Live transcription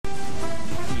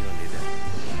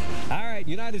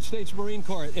United States Marine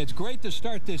Corps. It's great to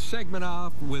start this segment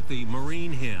off with the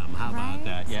Marine hymn. How about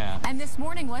that? Yeah. And this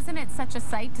morning, wasn't it such a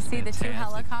sight to see the two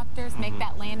helicopters make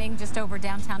that landing just over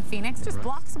downtown Phoenix, just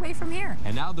blocks away from here?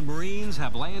 And now the Marines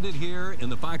have landed here in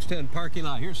the Fox 10 parking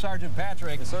lot. Here's Sergeant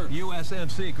Patrick, yes, sir.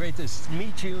 USMC. Great to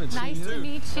meet you and nice see you. To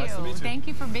meet you. Nice to meet you. Thank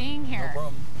you for being here. No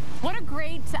problem. What a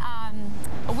great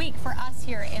week for us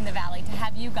here in the Valley to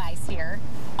have you guys here.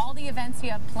 All the events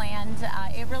you have planned,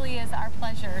 it really is our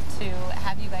pleasure to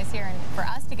have you guys here and for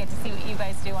us to get to see what you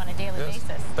guys do on a daily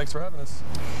basis. Thanks for having us.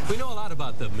 We know a lot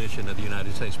about the mission of the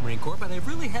United States Marine Corps, but I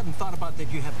really hadn't thought about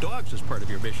that you have dogs as part of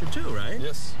your mission too, right?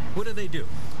 Yes. What do they do?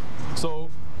 So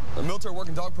the military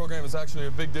working dog program is actually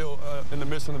a big deal in the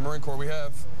mission of the Marine Corps. We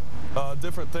have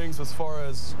different things as far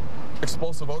as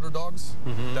explosive odor dogs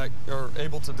that are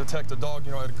able to detect a dog,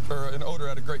 or an odor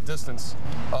at a great distance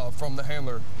from the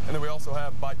handler. And then we also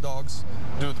have bite dogs,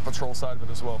 do the patrol side of it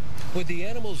as well. Would the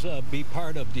animals be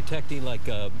part of detecting like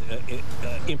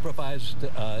improvised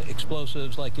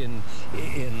explosives like in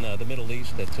the Middle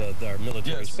East that our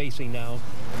military is facing now?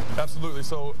 Absolutely.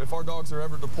 So if our dogs are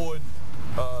ever deployed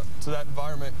to that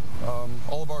environment,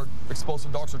 all of our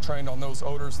explosive dogs are trained on those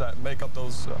odors that make up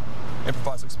those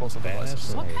improvised explosive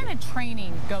devices. What kind of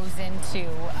training goes into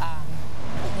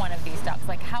one of these dogs?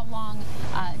 Like how long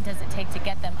does it take to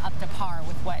get them up to par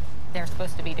with what they're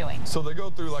supposed to be doing? So they go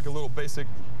through like a little basic,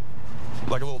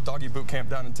 like a little doggy boot camp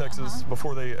down in Texas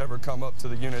before they ever come up to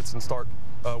the units and start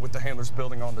with the handlers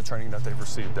building on the training that they've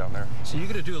received down there. So you're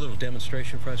going to do a little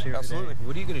demonstration for us here Absolutely. today?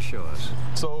 What are you going to show us?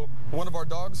 So one of our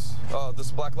dogs,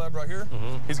 this black lab right here,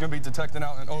 he's going to be detecting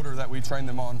out an odor that we trained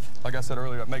them on, like I said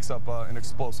earlier, that makes up an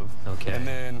explosive. Okay. And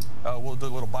then we'll do a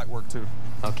little bite work too.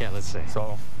 Okay, let's see.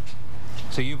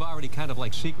 So you've already kind of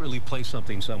like secretly placed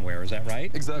something somewhere, is that right?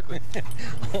 Exactly.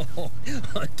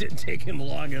 It didn't take him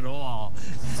long at all.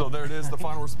 So there it is, the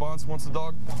final response. Once the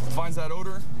dog finds that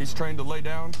odor, he's trained to lay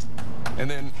down,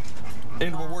 and then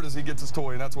end reward is he gets his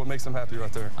toy, and that's what makes him happy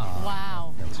right there.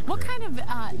 Wow. What kind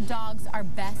of dogs are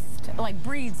best, like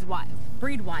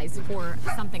breed-wise, for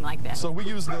something like this? So we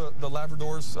use the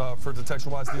Labradors for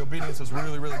detection-wise. The obedience is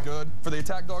really, really good. For the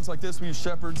attack dogs like this, we use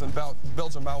Shepherds and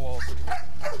Belgian Malinois.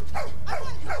 I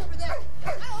want you over there. I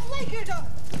don't like your dog.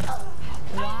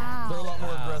 Wow. They're a lot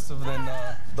more aggressive than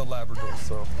the Labradors,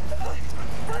 so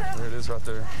there it is right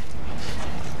there.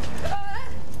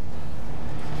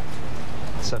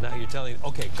 So now you're telling,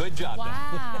 okay, good job.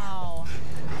 Wow.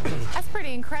 That's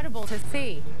pretty incredible to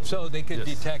see. So they could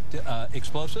detect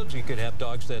explosives. You could have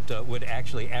dogs that would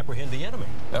actually apprehend the enemy.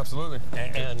 Absolutely.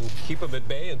 And keep them at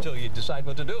bay until you decide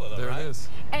what to do with them, there right? It is.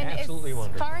 And absolutely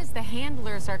wonderful. As far as the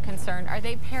handlers are concerned, are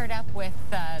they paired up with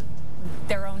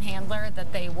their own handler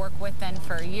that they work with then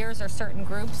for years or certain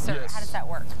groups, or how does that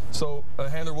work? So a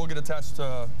handler will get attached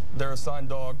to their assigned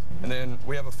dog, and then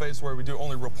we have a phase where we do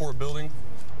only rapport building.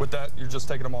 With that, you're just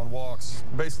taking them on walks,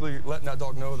 basically letting that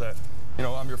dog know that,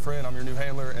 I'm your friend, I'm your new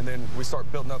handler, and then we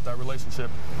start building up that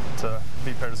relationship to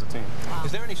be paired as a team. Wow.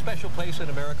 Is there any special place in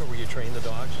America where you train the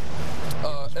dogs?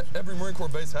 Every Marine Corps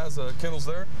base has kennels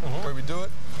there where we do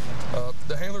it.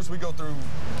 The handlers, we go through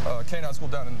canine school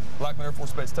down in Lackland Air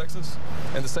Force Base, Texas,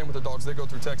 and the same with the dogs. They go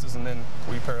through Texas, and then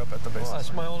we pair up at the base. Well,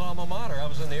 that's my old alma mater. I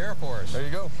was in the Air Force. There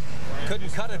you go.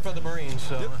 Couldn't cut it for the Marines.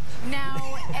 So. Yep.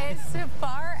 Now, as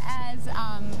far as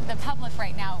the public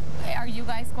right now, are you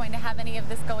guys going to have any of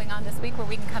this going on this week where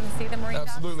we can come and see the Marine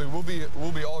dogs? Absolutely.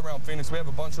 We'll be all around Phoenix. We have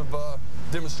a bunch of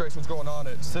demonstrations going on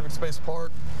at Civic Space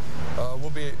Park. We'll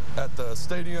be at the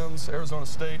stadiums, Arizona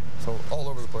State, so all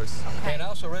over the place. Okay. And I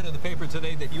also read in the paper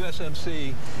today that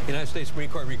USMC, United States Marine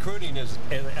Corps recruiting is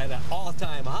at an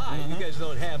all-time high. You guys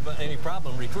don't have any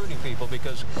problem recruiting people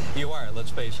because you are,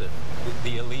 let's face it,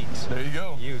 the elites. There you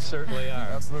go. You certainly are.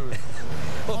 Absolutely.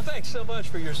 Well, thanks so much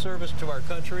for your service to our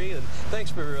country, and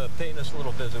thanks for paying us a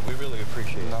little visit. We really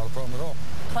appreciate it. Not a problem at all.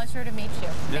 Pleasure to meet you.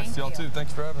 Yes, y'all too.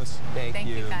 Thanks for having us. Thank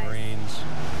you, guys. Marines.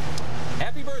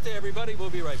 Happy birthday, everybody. We'll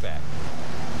be right back.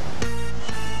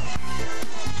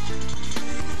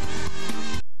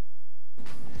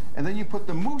 And then you put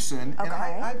the mousse in, and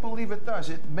I believe it does.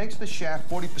 It makes the shaft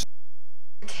 40%.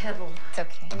 Kettle. It's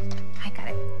okay. I got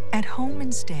it. At Home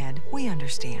Instead, we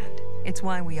understand. It's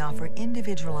why we offer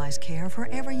individualized care for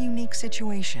every unique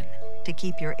situation to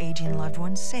keep your aging loved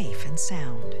ones safe and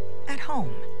sound. At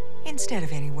home, instead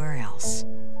of anywhere else.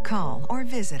 Call or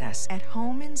visit us at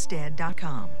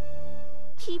homeinstead.com.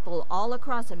 People all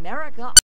across America